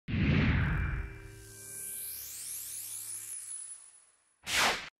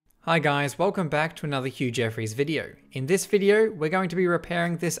Hi guys, welcome back to another Hugh video. In this video, we're going to be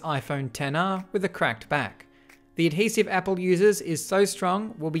repairing this iPhone XR with a cracked back. The adhesive Apple uses is so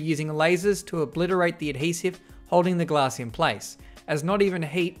strong, we'll be using lasers to obliterate the adhesive holding the glass in place, as not even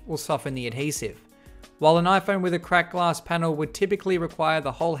heat will soften the adhesive. While an iPhone with a cracked glass panel would typically require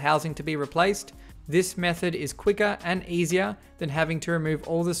the whole housing to be replaced, this method is quicker and easier than having to remove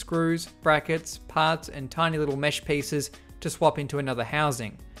all the screws, brackets, parts, and tiny little mesh pieces to swap into another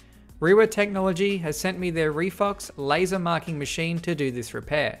housing. Reassembly Technology has sent me their Refox laser marking machine to do this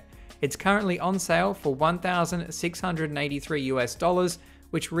repair. It's currently on sale for $1,683 US,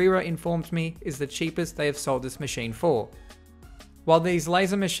 which Reassembly informs me is the cheapest they have sold this machine for. While these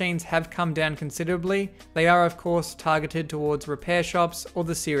laser machines have come down considerably, they are of course targeted towards repair shops or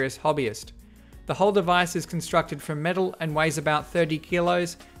the serious hobbyist. The whole device is constructed from metal and weighs about 30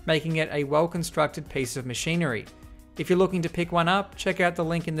 kilos, making it a well-constructed piece of machinery. If you're looking to pick one up, check out the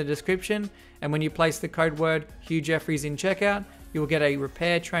link in the description, and when you place the code word Hugh in checkout, you'll get a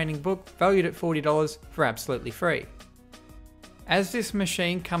repair training book valued at $40 for absolutely free. As this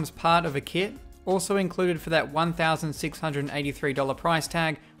machine comes part of a kit, also included for that $1,683 price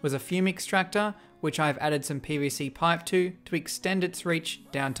tag was a fume extractor, which I've added some PVC pipe to extend its reach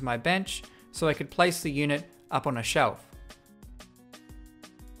down to my bench so I could place the unit up on a shelf.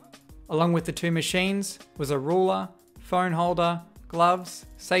 Along with the two machines was a ruler, phone holder, gloves,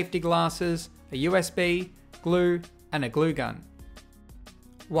 safety glasses, a USB, glue, and a glue gun.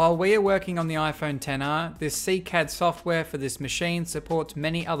 While we are working on the iPhone XR, this CAD software for this machine supports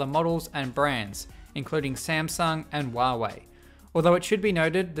many other models and brands, including Samsung and Huawei. Although it should be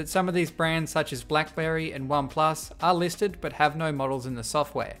noted that some of these brands such as BlackBerry and OnePlus are listed but have no models in the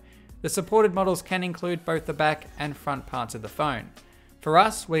software. The supported models can include both the back and front parts of the phone. For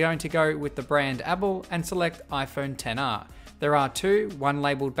us, we're going to go with the brand Apple and select iPhone XR. There are two, one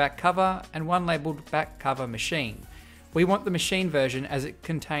labelled back cover and one labelled back cover machine. We want the machine version as it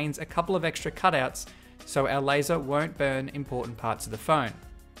contains a couple of extra cutouts so our laser won't burn important parts of the phone.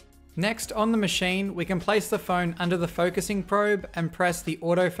 Next, on the machine, we can place the phone under the focusing probe and press the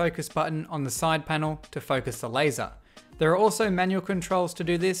autofocus button on the side panel to focus the laser. There are also manual controls to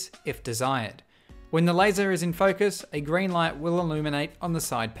do this if desired. When the laser is in focus, a green light will illuminate on the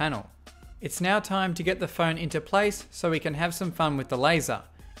side panel. It's now time to get the phone into place so we can have some fun with the laser.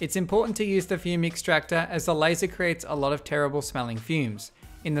 It's important to use the fume extractor as the laser creates a lot of terrible smelling fumes.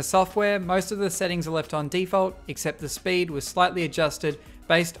 In the software, most of the settings are left on default, except the speed was slightly adjusted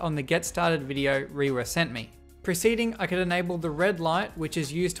based on the Get Started video Reassembly sent me. Proceeding, I could enable the red light, which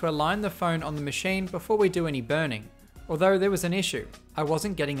is used to align the phone on the machine before we do any burning. Although there was an issue, I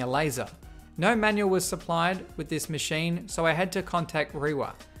wasn't getting a laser. No manual was supplied with this machine, so I had to contact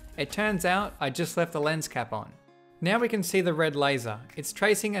Reassembly. It turns out I just left the lens cap on. Now we can see the red laser. It's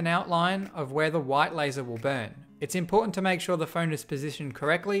tracing an outline of where the white laser will burn. It's important to make sure the phone is positioned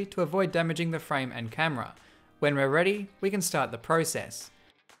correctly to avoid damaging the frame and camera. When we're ready, we can start the process.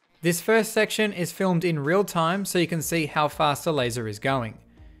 This first section is filmed in real time so you can see how fast the laser is going.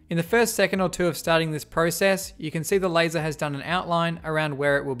 In the first second or two of starting this process, you can see the laser has done an outline around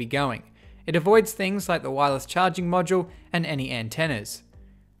where it will be going. It avoids things like the wireless charging module and any antennas.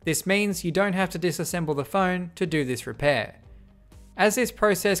 This means you don't have to disassemble the phone to do this repair. As this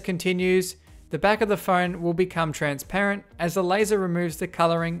process continues, the back of the phone will become transparent as the laser removes the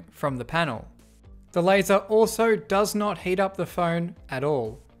coloring from the panel. The laser also does not heat up the phone at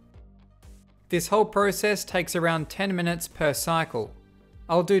all. This whole process takes around 10 minutes per cycle.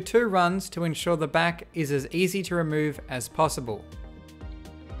 I'll do 2 runs to ensure the back is as easy to remove as possible.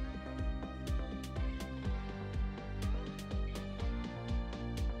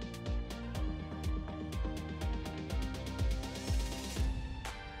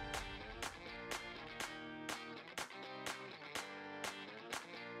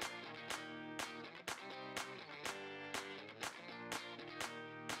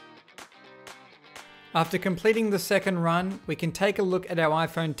 After completing the second run, we can take a look at our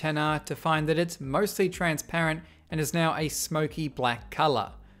iPhone XR to find that it's mostly transparent and is now a smoky black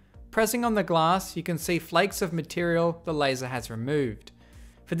color. Pressing on the glass, you can see flakes of material the laser has removed.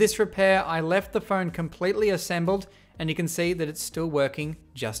 For this repair, I left the phone completely assembled and you can see that it's still working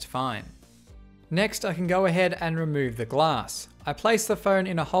just fine. Next, I can go ahead and remove the glass. I placed the phone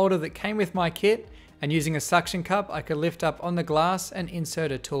in a holder that came with my kit, and using a suction cup, I could lift up on the glass and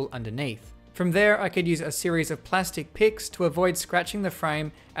insert a tool underneath. From there, I could use a series of plastic picks to avoid scratching the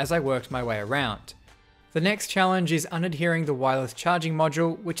frame as I worked my way around. The next challenge is unadhering the wireless charging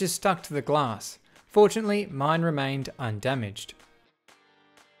module, which is stuck to the glass. Fortunately, mine remained undamaged.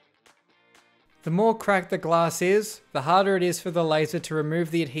 The more cracked the glass is, the harder it is for the laser to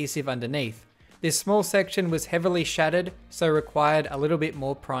remove the adhesive underneath. This small section was heavily shattered, so required a little bit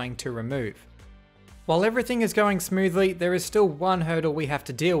more prying to remove. While everything is going smoothly, there is still one hurdle we have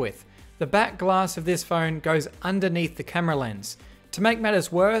to deal with. The back glass of this phone goes underneath the camera lens. To make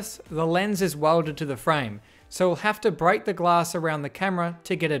matters worse, the lens is welded to the frame, so we'll have to break the glass around the camera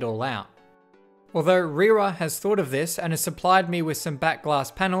to get it all out. Although Reassembly has thought of this and has supplied me with some back glass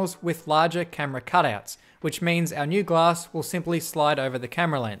panels with larger camera cutouts, which means our new glass will simply slide over the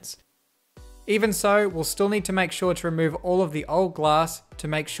camera lens. Even so, we'll still need to make sure to remove all of the old glass to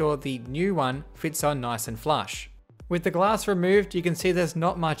make sure the new one fits on nice and flush. With the glass removed, you can see there's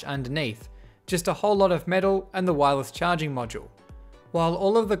not much underneath, just a whole lot of metal and the wireless charging module. While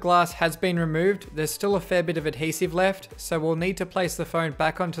all of the glass has been removed, there's still a fair bit of adhesive left, so we'll need to place the phone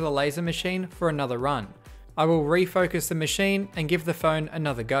back onto the laser machine for another run. I will refocus the machine and give the phone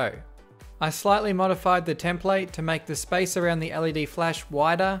another go. I slightly modified the template to make the space around the LED flash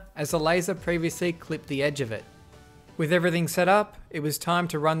wider, as the laser previously clipped the edge of it. With everything set up, it was time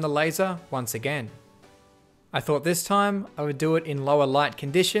to run the laser once again. I thought this time I would do it in lower light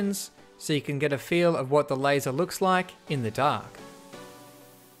conditions, so you can get a feel of what the laser looks like in the dark.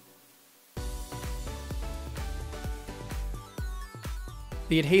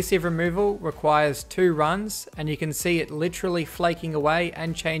 The adhesive removal requires 2 runs, and you can see it literally flaking away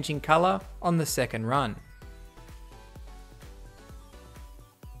and changing colour on the second run.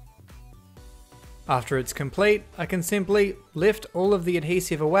 After it's complete, I can simply lift all of the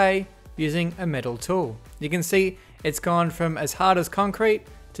adhesive away using a metal tool. You can see it's gone from as hard as concrete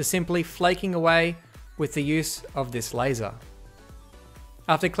to simply flaking away with the use of this laser.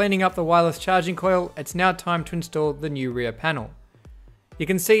 After cleaning up the wireless charging coil, it's now time to install the new rear panel. You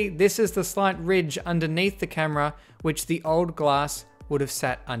can see this is the slight ridge underneath the camera which the old glass would have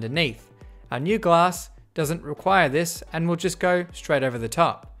sat underneath. Our new glass doesn't require this and will just go straight over the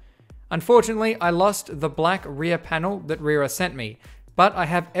top. Unfortunately, I lost the black rear panel that Reassembly sent me, but I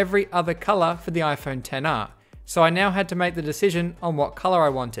have every other color for the iPhone XR, so I now had to make the decision on what color I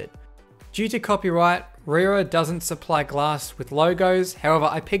wanted. Due to copyright, Reassembly doesn't supply glass with logos, however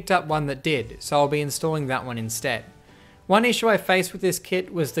I picked up one that did, so I'll be installing that one instead. One issue I faced with this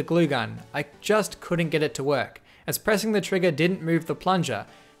kit was the glue gun. I just couldn't get it to work, as pressing the trigger didn't move the plunger,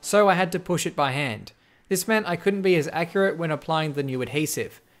 so I had to push it by hand. This meant I couldn't be as accurate when applying the new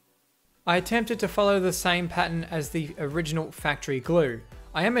adhesive. I attempted to follow the same pattern as the original factory glue.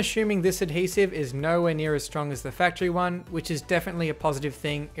 I am assuming this adhesive is nowhere near as strong as the factory one, which is definitely a positive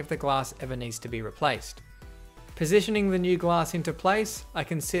thing if the glass ever needs to be replaced. Positioning the new glass into place, I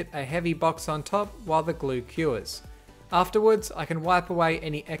can sit a heavy box on top while the glue cures. Afterwards, I can wipe away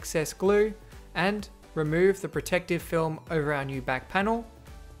any excess glue and remove the protective film over our new back panel.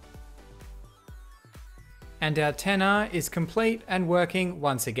 And our XR is complete and working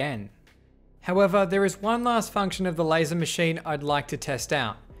once again. However, there is one last function of the laser machine I'd like to test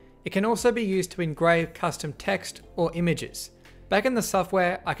out. It can also be used to engrave custom text or images. Back in the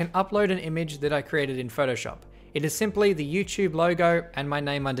software, I can upload an image that I created in Photoshop. It is simply the YouTube logo and my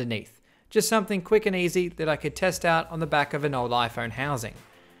name underneath. Just something quick and easy that I could test out on the back of an old iPhone housing.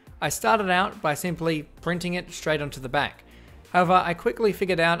 I started out by simply printing it straight onto the back. However, I quickly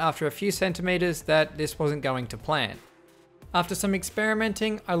figured out after a few centimeters that this wasn't going to plan. After some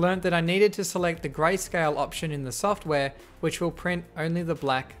experimenting, I learned that I needed to select the grayscale option in the software, which will print only the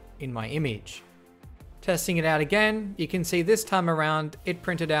black in my image. Testing it out again, you can see this time around it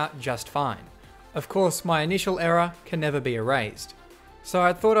printed out just fine. Of course, my initial error can never be erased. So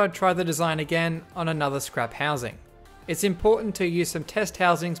I thought I'd try the design again on another scrap housing. It's important to use some test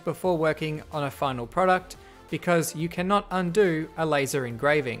housings before working on a final product because you cannot undo a laser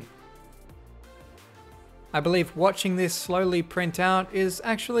engraving. I believe watching this slowly print out is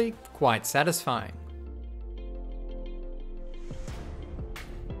actually quite satisfying.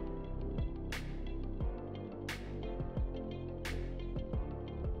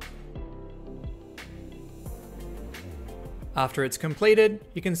 After it's completed,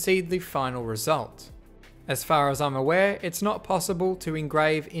 you can see the final result. As far as I'm aware, it's not possible to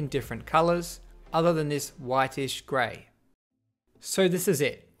engrave in different colors other than this whitish grey. So this is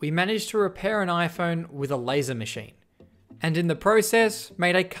it. We managed to repair an iPhone with a laser machine, and in the process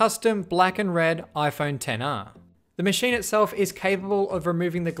made a custom black and red iPhone XR. The machine itself is capable of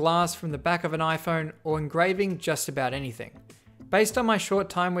removing the glass from the back of an iPhone or engraving just about anything. Based on my short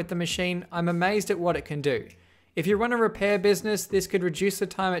time with the machine, I'm amazed at what it can do. If you run a repair business, this could reduce the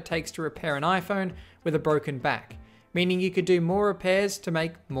time it takes to repair an iPhone with a broken back, meaning you could do more repairs to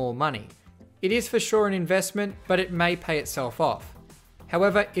make more money. It is for sure an investment, but it may pay itself off.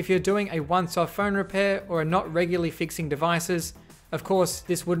 However, if you're doing a once-off phone repair or are not regularly fixing devices, of course,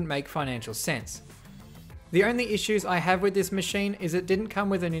 this wouldn't make financial sense. The only issues I have with this machine is it didn't come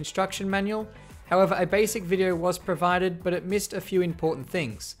with an instruction manual. However, a basic video was provided, but it missed a few important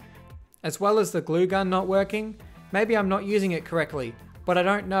things. As well as the glue gun not working, maybe I'm not using it correctly, but I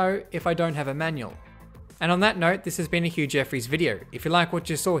don't know if I don't have a manual. And on that note, this has been a Hugh Jeffries video. If you like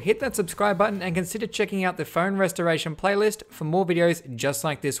what you saw, hit that subscribe button and consider checking out the phone restoration playlist for more videos just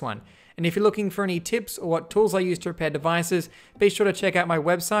like this one. And if you're looking for any tips or what tools I use to repair devices, be sure to check out my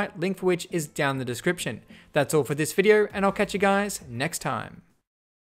website, link for which is down in the description. That's all for this video, and I'll catch you guys next time.